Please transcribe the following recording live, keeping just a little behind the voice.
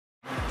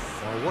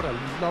Well, what a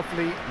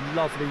lovely,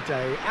 lovely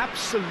day.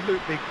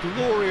 Absolutely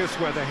glorious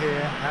weather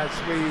here as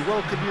we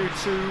welcome you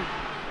to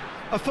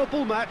a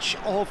football match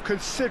of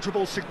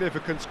considerable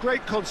significance,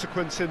 great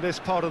consequence in this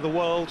part of the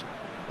world.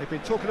 They've been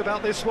talking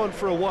about this one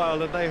for a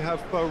while and they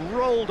have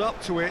rolled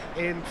up to it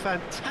in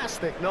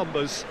fantastic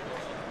numbers.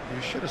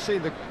 You should have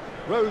seen the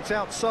roads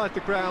outside the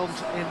ground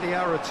in the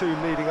hour or two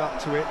leading up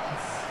to it.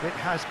 It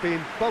has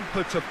been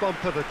bumper to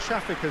bumper, the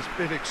traffic has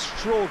been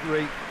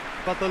extraordinary,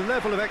 but the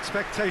level of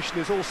expectation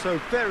is also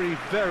very,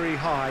 very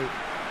high.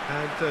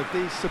 And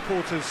these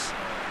supporters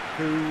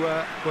who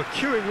were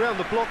queuing around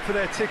the block for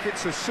their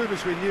tickets as soon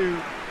as we knew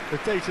the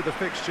date of the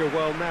fixture,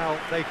 well, now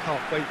they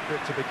can't wait for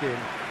it to begin.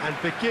 And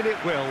begin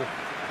it will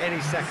any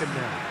second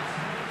now.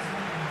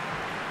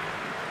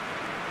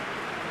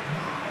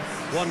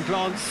 One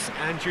glance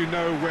and you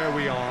know where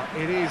we are.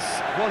 It is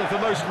one of the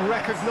most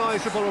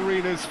recognisable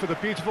arenas for the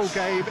beautiful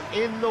game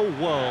in the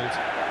world.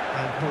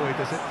 And boy,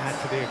 does it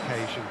add to the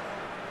occasion.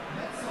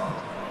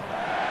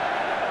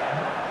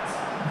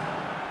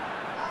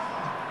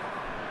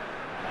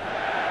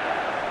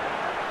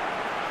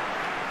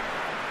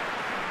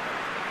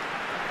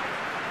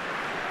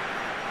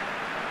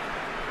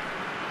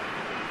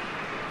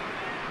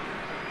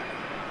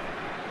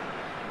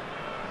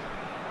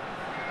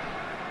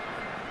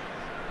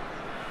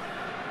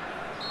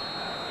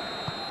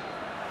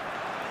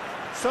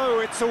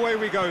 So it's away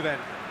we go then.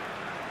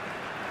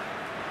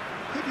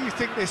 Who do you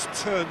think this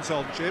turns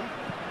on, Jim?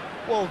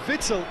 Well,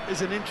 Witsel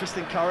is an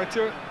interesting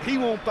character. He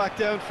won't back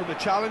down from a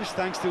challenge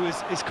thanks to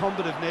his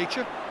combative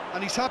nature,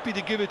 and he's happy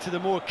to give it to the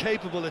more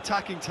capable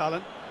attacking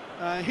talent.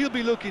 He'll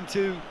be looking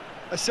to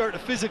assert a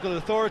physical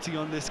authority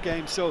on this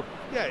game, so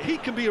yeah, he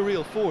can be a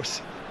real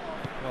force.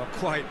 Well,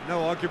 quite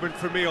no argument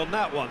from me on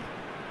that one.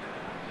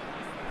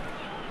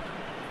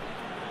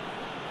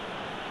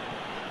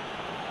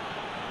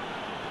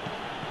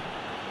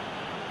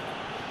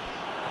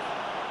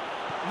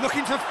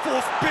 Looking to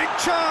force, big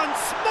chance,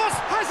 Moss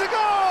has a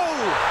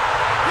goal!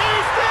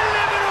 He's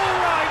delivered all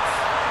right!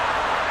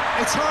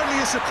 It's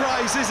hardly a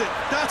surprise, is it?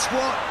 That's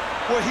what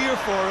we're here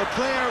for, a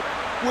player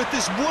with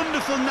this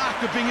wonderful knack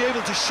of being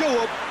able to show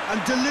up and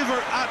deliver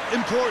at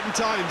important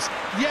times.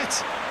 Yet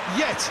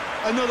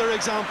another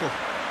example.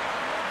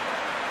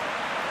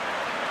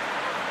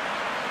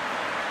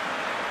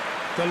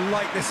 The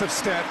lightness of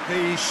step,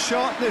 the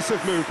sharpness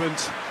of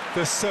movement,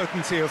 the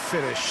certainty of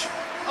finish.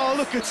 Oh,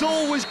 look, it's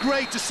always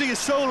great to see a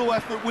solo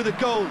effort with a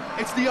goal.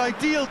 It's the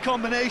ideal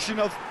combination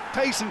of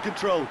pace and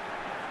control.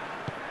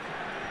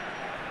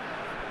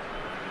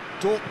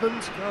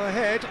 Dortmund go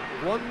ahead,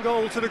 1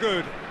 goal to the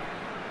good.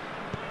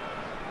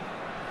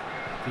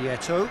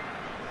 Vieto.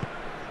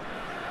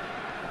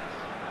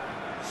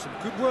 Some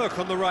good work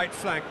on the right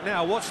flank.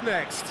 Now, what's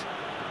next? The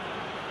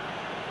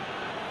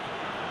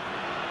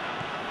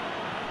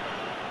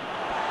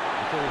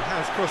ball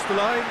has crossed the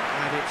line,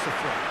 and it's a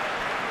throw.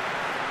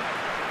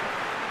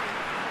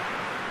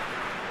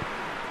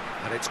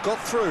 And it's got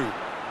through.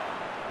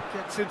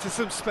 Gets into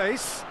some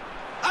space.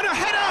 And a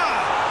header!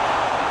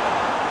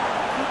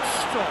 Good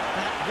stop,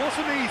 that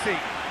wasn't easy.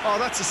 Oh,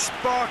 that's a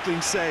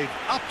sparkling save.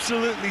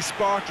 Absolutely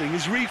sparkling.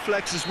 His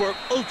reflexes were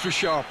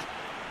ultra-sharp.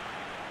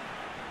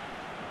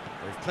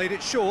 They've played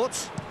it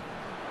short.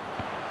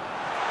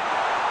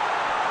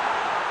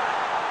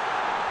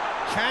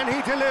 Can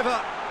he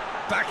deliver?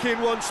 Back in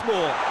once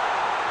more.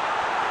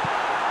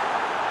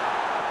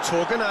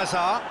 Torgan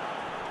Hazard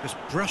has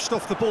brushed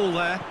off the ball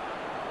there.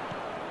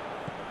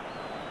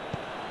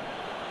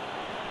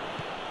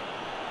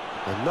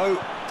 And no,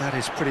 that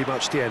is pretty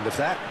much the end of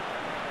that.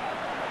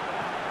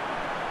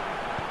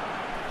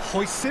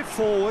 Hoists it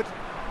forward.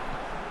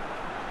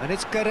 And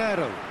it's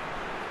Guerrero.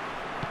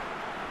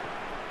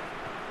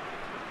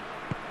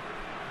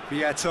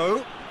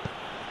 Vieto.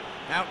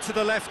 Out to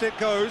the left it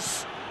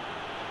goes.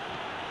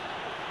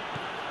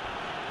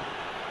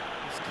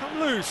 It's come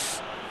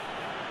loose.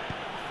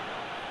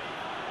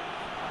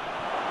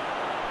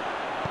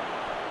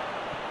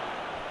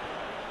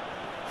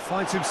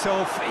 Finds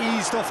himself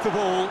eased off the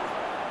ball.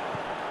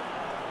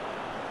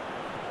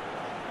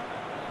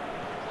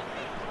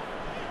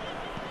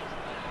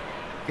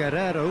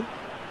 Guerrero,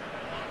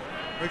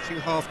 approaching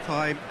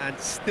half-time and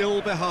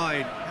still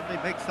behind. Can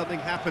they make something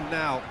happen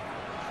now?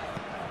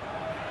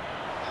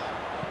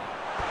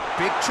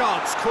 Big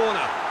chance,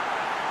 corner.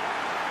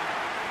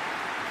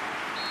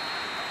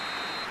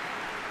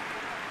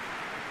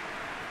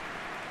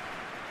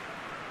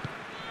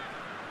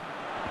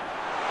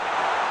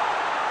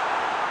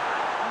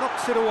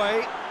 Knocks it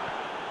away.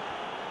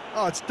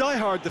 Oh, it's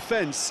die-hard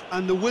defence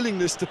and the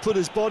willingness to put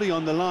his body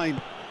on the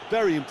line.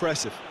 Very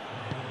impressive.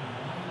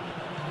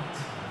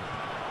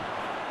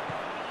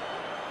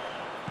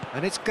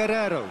 And it's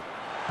Guerrero.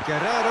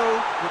 Guerrero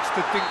looks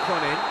to dink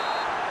one in.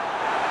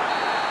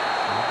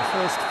 And the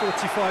first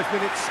 45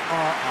 minutes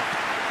are up.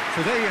 So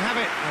there you have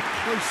it, a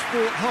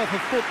close-fought half of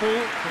football,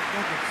 but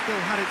one that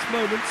still had its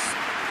moments,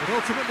 but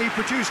ultimately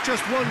produced just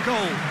 1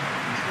 goal.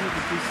 It's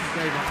a decent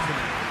game up to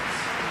now.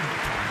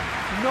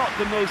 not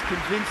the most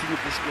convincing of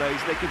displays.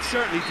 They could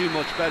certainly do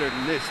much better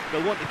than this.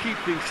 They'll want to keep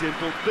things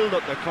simple, build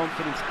up their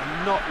confidence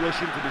and not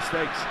rush into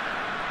mistakes.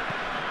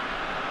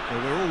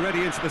 Well, we're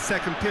already into the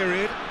second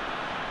period.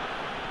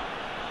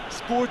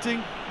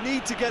 Sporting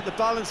need to get the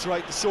balance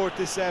right to sort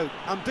this out.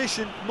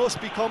 Ambition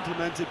must be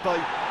complemented by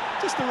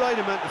just the right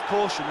amount of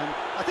caution, and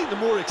I think the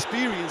more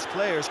experienced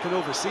players can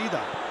oversee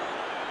that.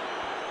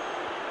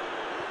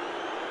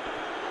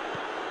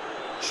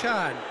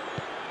 Chan.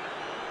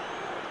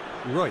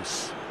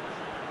 Royce.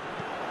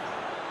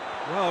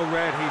 Well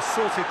read, he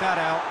sorted that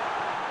out.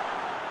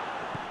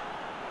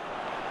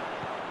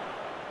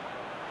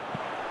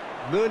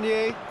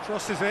 Meunier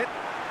crosses it.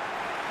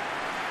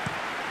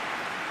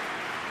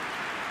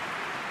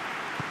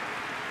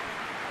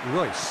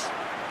 Royce.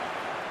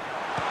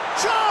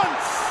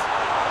 Chance!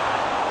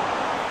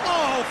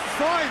 Oh,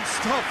 fine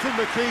stop from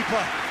the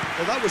keeper.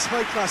 Well, that was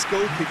high-class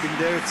goal kicking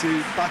there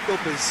to back up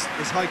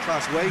his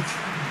high-class wage.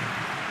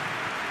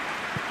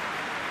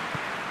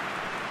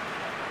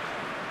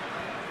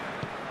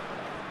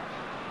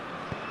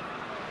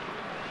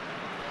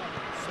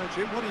 So,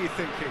 Jim, what are you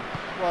thinking?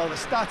 Well, the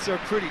stats are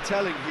pretty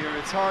telling here.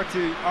 It's hard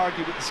to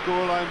argue with the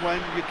scoreline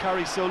when you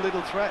carry so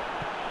little threat.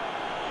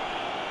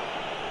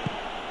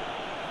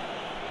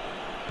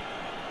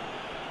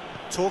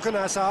 Torgan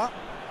Hazard.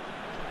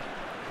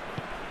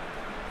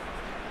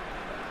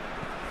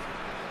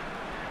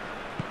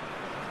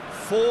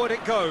 Forward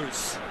it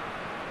goes.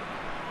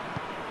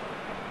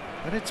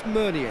 And it's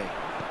Meunier.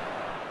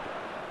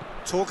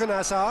 Torgan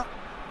Hazard.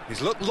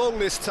 He's looked long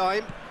this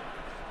time.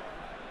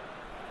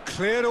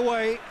 Cleared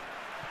away.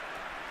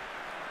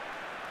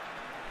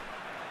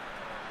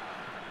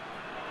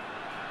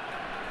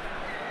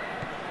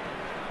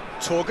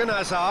 Torgan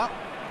Hazard.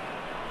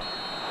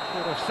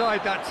 Not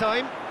offside that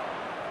time.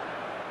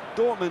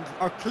 Dortmund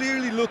are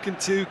clearly looking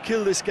to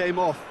kill this game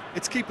off.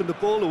 It's keeping the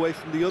ball away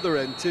from the other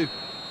end too.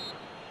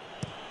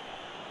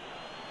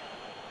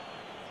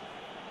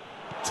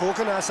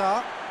 Torgan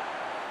Hazard.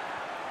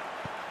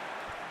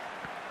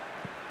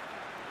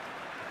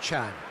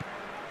 Chan.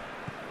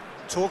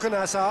 Torgan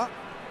Hazard.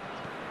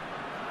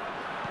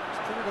 He's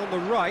put it on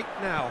the right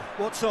now.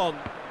 What's on?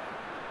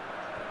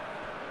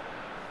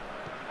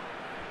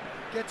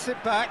 Gets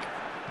it back.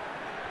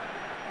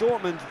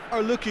 Dortmund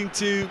are looking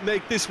to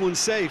make this one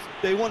safe.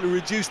 They want to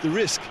reduce the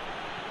risk.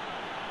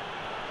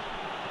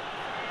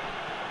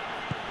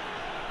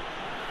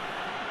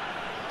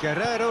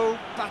 Guerrero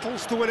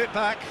battles to win it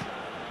back.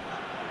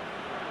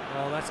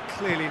 Well, that's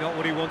clearly not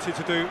what he wanted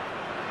to do.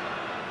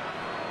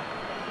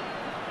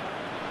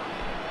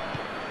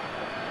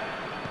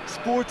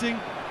 Sporting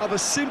have a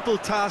simple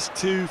task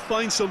to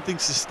find something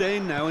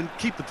sustained now and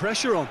keep the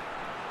pressure on.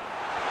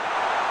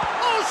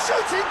 Oh,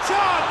 shooting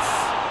chance!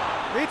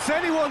 It's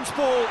anyone's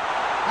ball,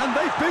 and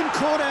they've been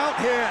caught out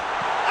here.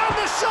 And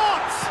the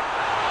shot!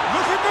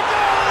 Look at the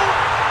goal!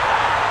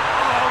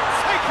 Oh,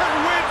 taken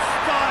with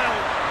style.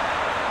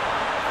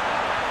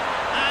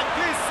 And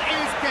this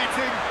is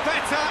getting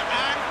better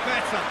and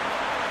better.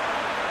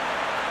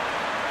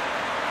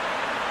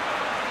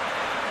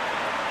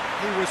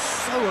 He was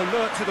so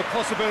alert to the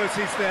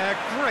possibilities there.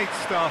 Great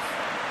stuff.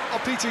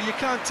 Oh, Peter, you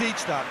can't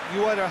teach that.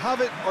 You either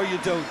have it or you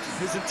don't.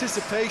 His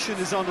anticipation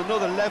is on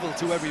another level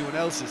to everyone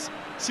else's.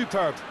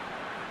 Superb.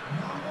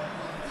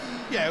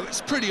 Yeah,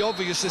 it's pretty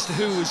obvious as to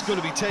who is going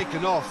to be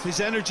taken off. His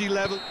energy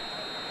level.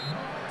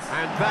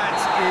 And that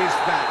is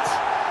that.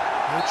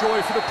 No joy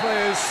for the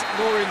players,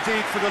 nor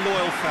indeed for the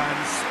loyal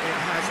fans. It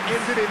has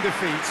ended in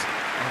defeat.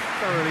 A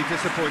thoroughly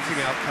disappointing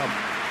outcome.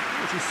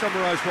 Would you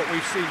summarise what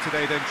we've seen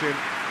today then, Jim?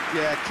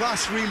 Yeah,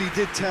 class really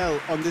did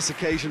tell on this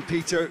occasion,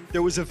 Peter.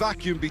 There was a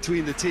vacuum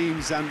between the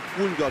teams and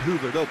one got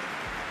hoovered up.